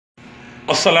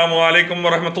अस्सलामु अलैकुम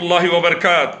वरहमतुल्लाहि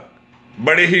वबरकातुहू।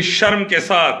 बड़े ही शर्म के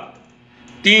साथ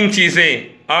तीन चीज़ें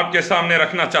आपके सामने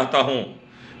रखना चाहता हूं।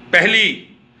 पहली,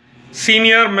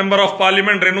 senior member of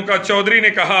parliament Renuka Chaudhary ने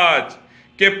कहा आज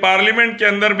कि पार्लियामेंट के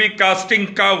अंदर भी कास्टिंग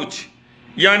काउच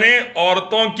यानी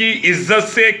औरतों की इज्जत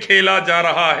से खेला जा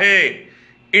रहा है।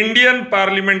 इंडियन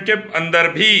पार्लियामेंट के अंदर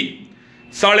भी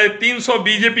 350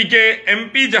 बीजेपी के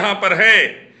एमपी जहां पर है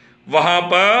वहां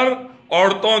पर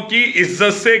औरतों की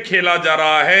इज्जत से खेला जा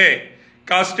रहा है।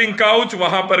 कास्टिंग काउच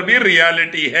वहां पर भी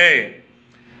रियलिटी है।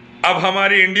 अब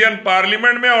हमारी इंडियन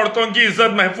पार्लियामेंट में औरतों की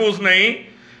इज्जत महफूज नहीं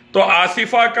तो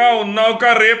आसिफा का, उन्नाव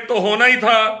का रेप तो होना ही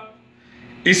था।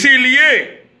 इसीलिए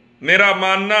मेरा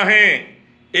मानना है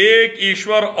एक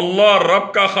ईश्वर अल्लाह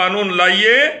रब का कानून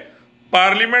लाइए,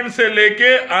 पार्लियामेंट से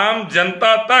लेके आम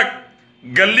जनता तक,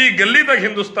 गली गली तक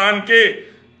हिंदुस्तान के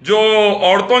जो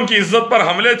औरतों की इज्जत पर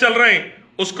हमले चल रहे हैं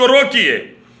उसको रोकिए।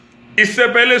 इससे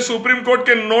पहले सुप्रीम कोर्ट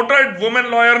के नोटेड वुमेन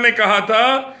लॉयर ने कहा था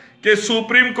कि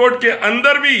सुप्रीम कोर्ट के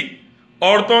अंदर भी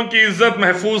औरतों की इज्जत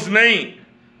महफूज नहीं।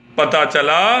 पता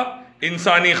चला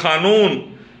इंसानी कानून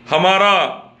हमारा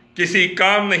किसी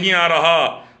काम नहीं आ रहा।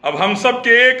 अब हम सब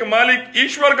के एक मालिक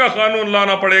ईश्वर का कानून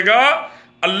लाना पड़ेगा,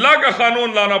 अल्लाह का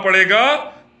कानून लाना पड़ेगा,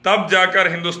 तब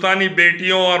जाकर हिंदुस्तानी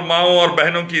बेटियों और माओं और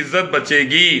बहनों की इज्जत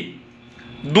बचेगी।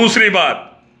 दूसरी बात,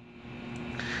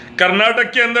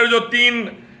 कर्नाटक के अंदर जो 3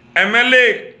 एमएलए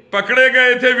पकड़े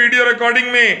गए थे वीडियो रिकॉर्डिंग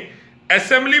में,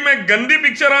 असेंबली में गंदी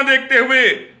पिक्चरें देखते हुए,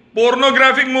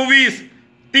 पोर्नोग्राफिक मूवीज,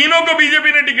 तीनों को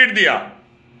बीजेपी ने टिकट दिया।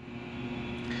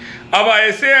 अब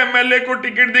ऐसे एमएलए को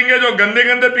टिकट देंगे जो गंदे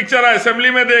गंदे पिक्चर असेंबली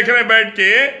में देख रहे हैं बैठ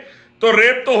के, तो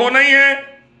रेप तो होना ही है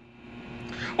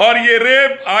और ये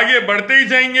रेप आगे बढ़ते ही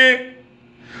जाएंगे।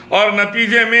 और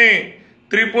नतीजे में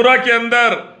त्रिपुरा के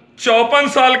अंदर 54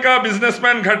 साल का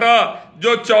बिजनेसमैन घटा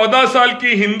जो 14 साल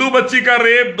की हिंदू बच्ची का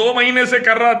रेप 2 महीने से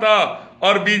कर रहा था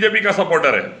और बीजेपी का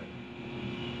सपोर्टर है।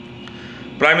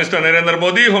 Prime minister Narendra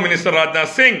Modi, home minister Rajnath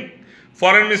Singh,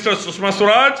 foreign minister Sushma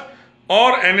Swaraj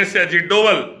और एनएसए अजीत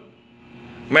डोवल,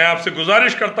 मैं आपसे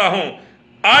गुजारिश करता हूं,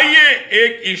 आइए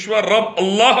एक ईश्वर रब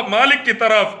अल्लाह मालिक की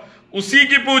तरफ, उसी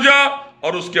की पूजा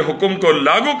और उसके हुक्म को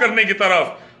लागू करने की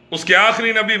तरफ, उसके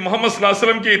आखिरी नबी मोहम्मद सल्लल्लाहु अलैहि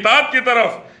वसल्लम की इताअत की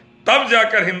तरफ, तब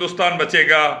जाकर हिंदुस्तान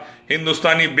बचेगा,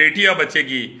 हिंदुस्तानी बेटियां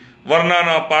बचेगी। वरना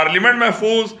ना पार्लियामेंट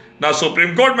महफूज, ना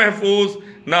सुप्रीम कोर्ट महफूज,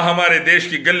 ना हमारे देश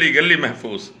की गली गली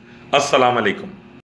महफूज। अस्सलाम वालेकुम।